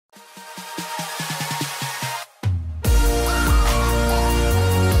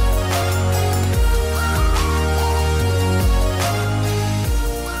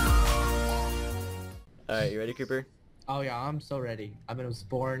ready, Creeper? Oh yeah, I'm so ready. I was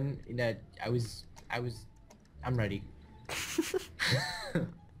born in that I'm ready.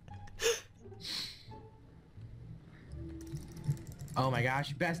 Oh my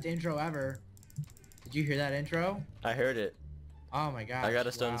gosh, best intro ever. Did you hear that intro? I heard it. Oh my gosh. I got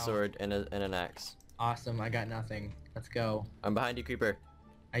a stone wow. sword and an axe. Awesome, I got nothing. Let's go. I'm behind you, Creeper.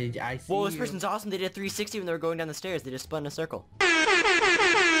 I see Whoa, this you. person's awesome. They did a 360 when they were going down the stairs. They just spun in a circle.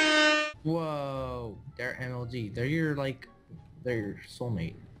 Whoa, they're MLG. They're your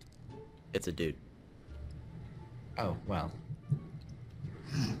soulmate. It's a dude. Oh, well.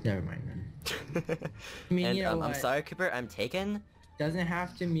 Never mind then. I mean, And you know I'm what? sorry, Creeper. I'm taken. Doesn't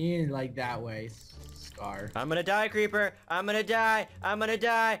have to mean like that way, Scar. I'm gonna die, Creeper. I'm gonna die. I'm gonna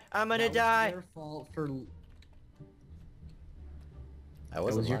die. I'm gonna die. That was your fault for... I That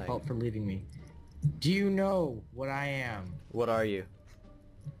wasn't was your lying. fault for leaving me. Do you know what I am? What are you?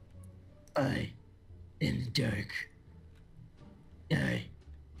 I in the dark. I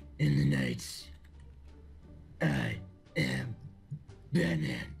in the night. I am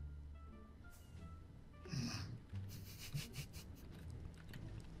Batman.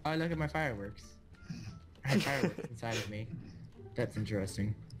 Oh, look at my fireworks. I have fireworks inside of me. That's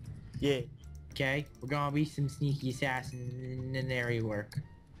interesting. Yeah. Okay, we're gonna be some sneaky assassinary work.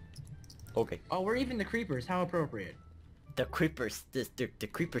 Okay. Oh, we're even the creepers. How appropriate. The creepers. The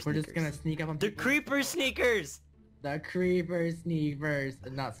creeper We're sneakers. just gonna sneak up on The people. creeper sneakers. The creeper sneakers.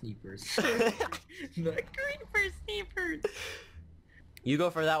 Not sneakers. The creeper sneakers. You go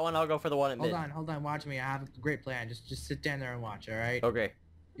for that one. I'll go for the one at mid. Hold on. Watch me. I have a great plan. Just sit down there and watch. All right. Okay.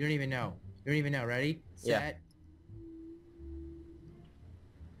 You don't even know. Ready? Yeah. Set.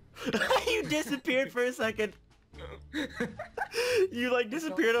 You disappeared for a second. You like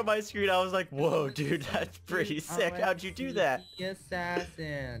disappeared on my screen. I was like, whoa, dude, that's pretty sick. How'd you do that? The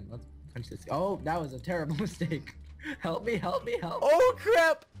assassin. Let's punch this. Oh, that was a terrible mistake. Help me. Oh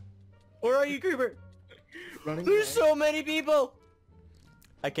crap! Where are you, Creeper? Running There's away. so many people.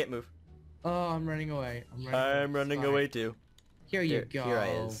 I can't move. Oh, I'm running away. I'm running away too. Here you go. Here I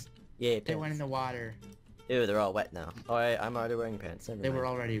is. Yeah, They went in pants. the water. Ew, they're all wet now. Oh, I'm already wearing pants. Never They were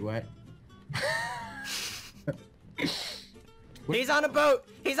mind. already wet. He's on a boat!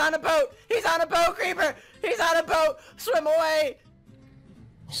 He's on a boat! He's on a boat, Creeper! He's on a boat! Swim away!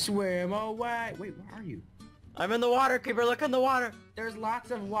 Swim away. Wait, where are you? I'm in the water, Creeper. Look in the water. There's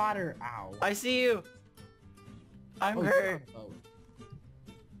lots of water. Ow. I see you. I'm Oh, hurt. you're on a boat.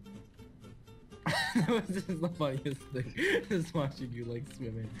 This is the funniest thing. Just watching you like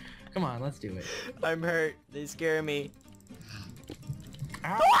swimming. Come on, let's do it. I'm hurt. They scare me.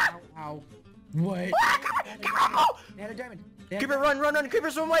 Ow. What? Oh! They had a diamond. They had a Creeper, run!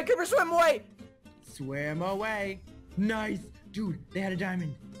 Creeper, swim away! Creeper, swim away! Swim away. Nice. Dude, they had a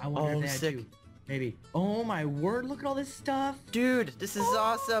diamond. I wonder Oh, if they had sick. two. Maybe. Oh my word, look at all this stuff. Dude, this is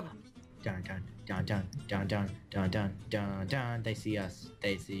awesome. Dun. They see us.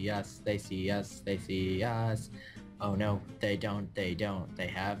 They see us. Oh no, they don't. They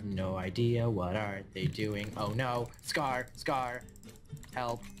have no idea what are they doing. Oh no. Scar.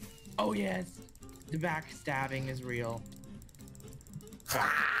 Help. Oh yes. The backstabbing is real.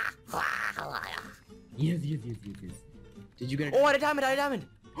 Yes. Did you get Oh, it? I had a diamond!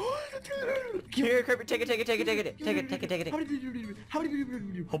 Here, Creeper, take it. How did you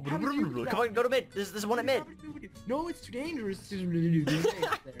do? Come on, go to mid. There's one at mid. No, it's too dangerous to do this.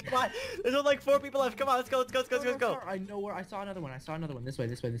 Come on, there's only like 4 people left. Come on, let's go. I know where. I saw another one. This way.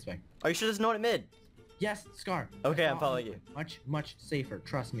 Are you sure there's no one at mid? Yes, Scar. Okay, I I'm saw following another you. one. Much safer.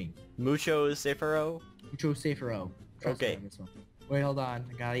 Trust me. Mucho Sefero. Mucho safer. Trust Okay. me on this one. Wait, hold on.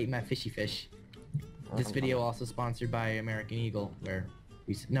 I gotta eat my fishy fish. This video also sponsored by American Eagle, where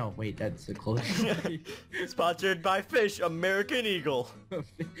we no wait, that's a clothing. Sponsored by Fish, American Eagle.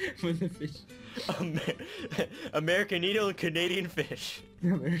 With the fish. American Eagle and Canadian Fish.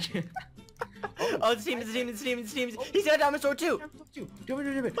 American. Oh, it's team. He's got a diamond sword too. Do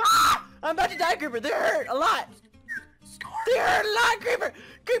it. Ah! I'm about to die, Creeper. They hurt a lot. Scar. They hurt a lot, Creeper.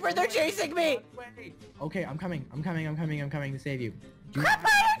 Creeper, they're chasing me. Okay, I'm coming to save you. Creeper,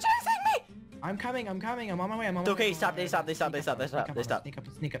 they're chasing me. I'm coming. I'm on my way. Okay, they stop.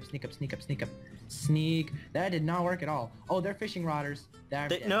 Sneak. That did not work at all. Oh, they're fishing rodders.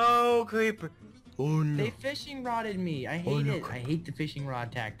 No, Creeper. Oh no. They fishing rodded me. I hate it. I hate the fishing rod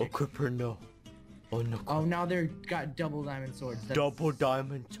Oh, tactic. Creeper, no. Oh no. Oh, now they're got double diamond swords. Double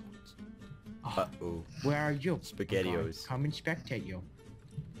diamond swords. Oh, Uh-oh. where are you? SpaghettiOs. Come and spectate you.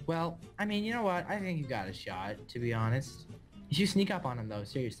 Well, I mean, you know what? I think you got a shot, to be honest. You should sneak up on him, though.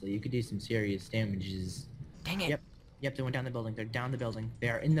 Seriously, you could do some serious damages. Dang it. Yep. Yep, they went down the building. They're down the building. They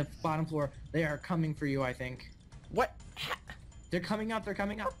are in the bottom floor. They are coming for you, I think. What? They're coming up. They're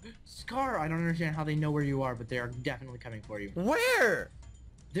coming up. Scar, I don't understand how they know where you are, but they are definitely coming for you. Where?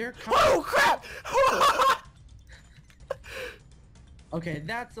 They're coming. Oh, crap! Okay,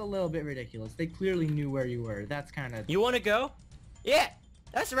 that's a little bit ridiculous. They clearly knew where you were. That's kind of... You want to go? Yeah,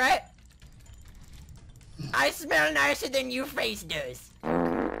 that's right. I smell nicer than your face does.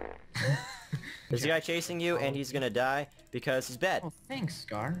 There's a guy chasing you, and he's gonna die because he's bad. Oh, thanks,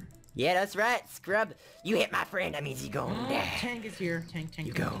 Scar. Yeah, that's right, Scrub. You hit my friend, that means he's going there. Tank is here. Tank.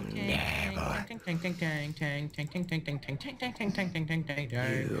 You going there, boy. Tank. You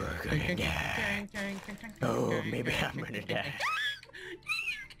are gonna die. Oh, maybe I'm gonna die.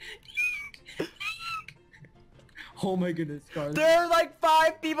 Oh my goodness, Scar. There are like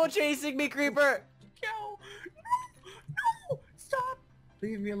 5 people chasing me, Creeper. No, stop.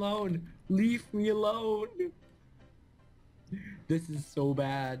 Leave me alone. Leave me alone. This is so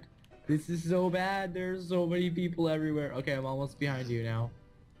bad. This is so bad. There's so many people everywhere. Okay, I'm almost behind you now.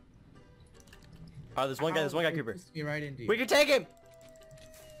 Oh, there's one guy, Creeper. Me right into you. We can take him.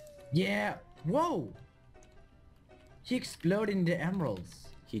 Yeah. Whoa. He exploded into emeralds.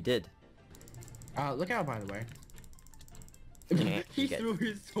 He did. Look out, by the way. Yeah, He threw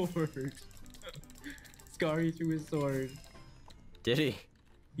his sword. Scar, he threw his sword. Did he?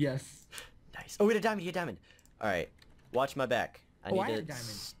 Yes. Nice. Oh, we had a diamond. You had a diamond. All right. Watch my back. I I need had a to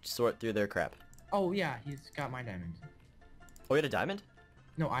diamond. sort through their crap. Oh yeah, he's got my diamond. Oh, you had a diamond?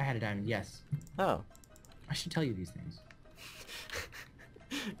 No, I had a diamond. Yes. Oh. I should tell you these things.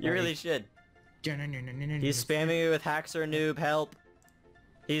 You really should. He's spamming me with Haxor Noob. Help.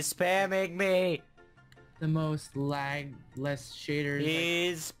 He's spamming me. The most lagless shaders.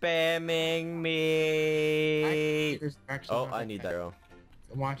 He's spamming me. Oh, I need that arrow.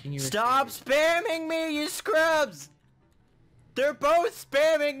 I'm watching you. Stop spamming me, you scrubs! They're both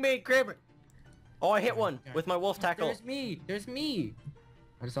spamming me, Creeper. Oh, I hit one with my wolf tackle. There's me. There's me.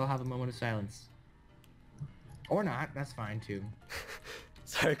 I just all have a moment of silence. Or not. That's fine too.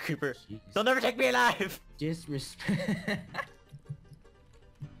 Sorry, Creeper. Jeez. They'll never take me alive. Disrespect.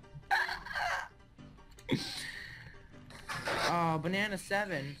 Oh, banana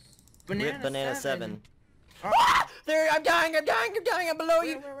 7. Rip Banana 7. Oh. Ah! There, I'm dying, I'm below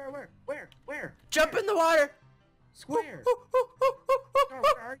you. Where? Jump in the water. Square.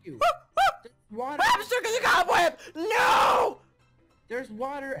 Where are you? There's water. I'm stuck in the cobweb. No! There's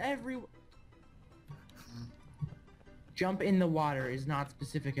water everywhere. Jump in the water is not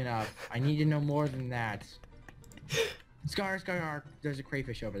specific enough. I need to know more than that. Scar, there's a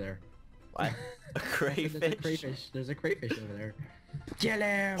crayfish over there. What? A crayfish? There's a crayfish over there. Kill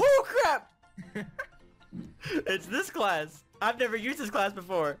him! Oh crap! It's this class. I've never used this class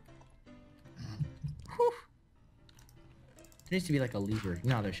before. Whew. There needs to be like a lever.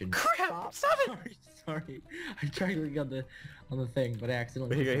 No, there shouldn't. Crap! Stop it! Sorry. I tried to look on the thing, but I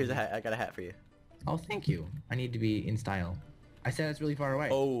accidentally. Here you go. Here's a hat. I got a hat for you. Oh, thank you. I need to be in style. I said it's really far away.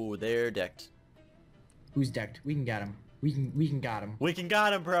 Oh, they're decked. Who's decked? We can get him. We can got him. We can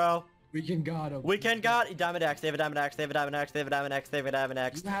got him, bro. We can got him. We can got diamond axe. They have a diamond axe. They have a diamond axe. They have a diamond axe. They have a diamond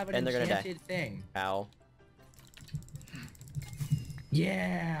axe. You have an and they're gonna die. enchanted thing. Ow.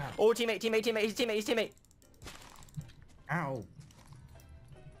 Yeah. Oh, teammate. He's teammate. Ow.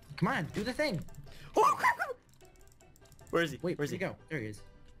 Come on, do the thing. Oh, crap. Where is he? Wait, where's he go? There he is.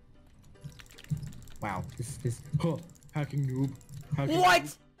 Wow, this hacking noob. What?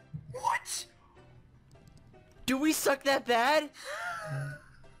 Noob. What? Do we suck that bad?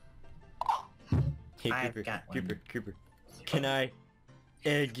 Hey, I've Creeper, got one. Creeper. Can I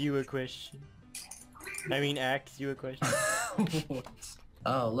egg you a question? I mean, ask you a question.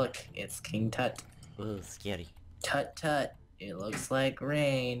 Oh, look, it's King Tut. Oh, scary. Tut. It looks like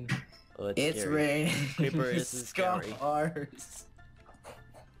rain. Oh, It's scary. raining. Creeper, this is scary. Scars.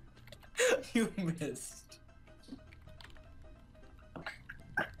 You missed.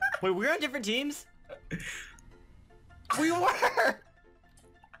 Wait, we're on different teams? We were!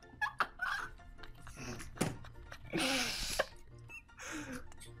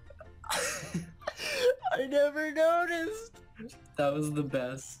 I never noticed. That was the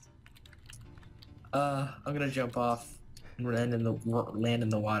best. I'm gonna jump off and land in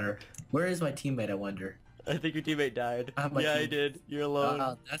the water. Where is my teammate, I wonder? I think your teammate died. Ah, my Yeah, I team- did. You're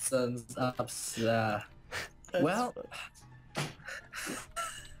alone. That sounds ups. That's Well, fun.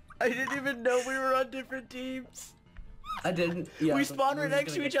 I didn't even know we were on different teams. I didn't. Yeah, We but spawned we're right just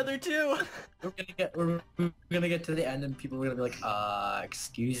next to gonna each get other too. we're gonna get to the end and people are gonna be like,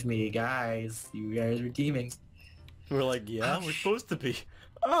 excuse me, guys, you guys were teaming. We're like, yeah, we're supposed to be.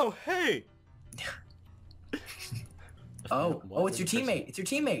 Oh, hey. Oh, What? oh, it's your Where's the person? teammate. It's your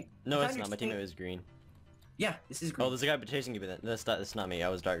teammate. No, I it's found not. My your teammate was green. Yeah, this is Oh, green. there's a guy chasing you, but that's not me. I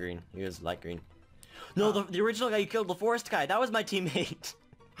was dark green. He was light green. No, the original guy you killed, the forest guy. That was my teammate.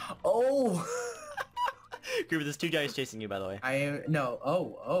 Oh. Creeper, there's 2 guys chasing you, by the way. No.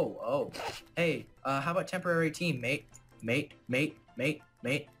 Oh. Hey, how about temporary team, mate? Mate.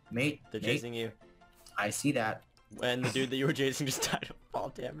 They're chasing you. I see that. And the dude that you were chasing just died of fall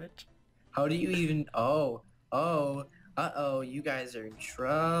damage. How do you even? Oh. Uh-oh, you guys are in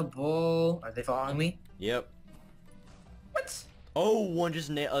trouble. Are they following me? Yep. What? Oh, one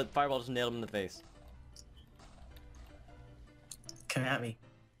just fireball just nailed him in the face. Come at me.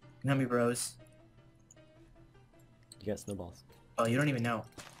 Come at me, bros. You got snowballs. Oh, you don't even know.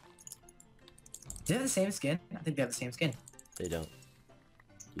 Do they have the same skin? I think they have the same skin. They don't.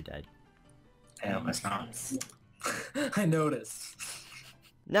 You died. No, it's not. I noticed.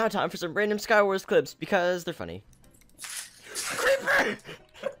 Now time for some random Skywars clips because they're funny. Creeper!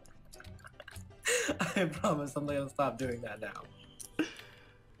 I promise I'm gonna stop doing that now.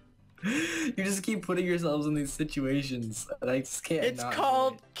 You just keep putting yourselves in these situations, and I just can't. It's not do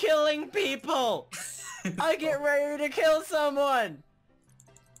called it. killing people! I get ready to kill someone!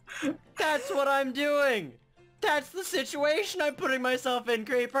 That's what I'm doing! That's the situation I'm putting myself in,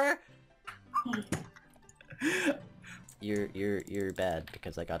 Creeper! You're bad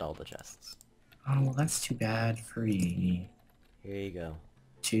because I got all the chests. Oh, well, that's too bad for you. Here you go.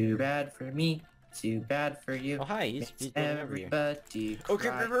 Too bad for me. Too bad for you. Oh hi, he's going over here. Everybody Oh,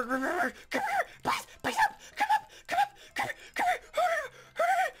 cry. Creeper, come here! Please up! Come up!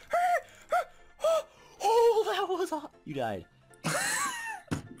 Oh, that was all. You died.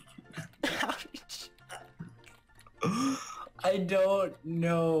 How did you... I don't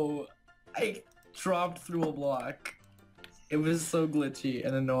know. I dropped through a block. It was so glitchy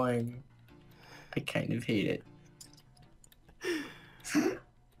and annoying. I kind of hate it.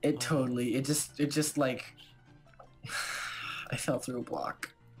 It just like... I fell through a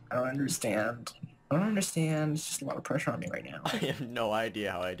block. I don't understand. It's just a lot of pressure on me right now. I have no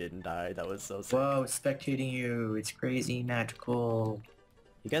idea how I didn't die. That was so sick. Whoa, spectating you. It's crazy, magical.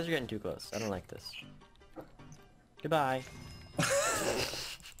 You guys are getting too close. I don't like this. Goodbye.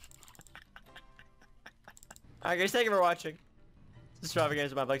 Alright guys, thank you for watching. This is Robert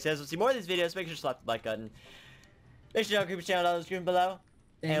Games with Mineplex. Guys, we'll see more of these videos. Make sure to slap the like button. Make sure to check out Creeper's channel down the screen below.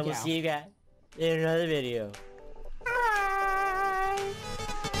 And we'll see you guys in another video.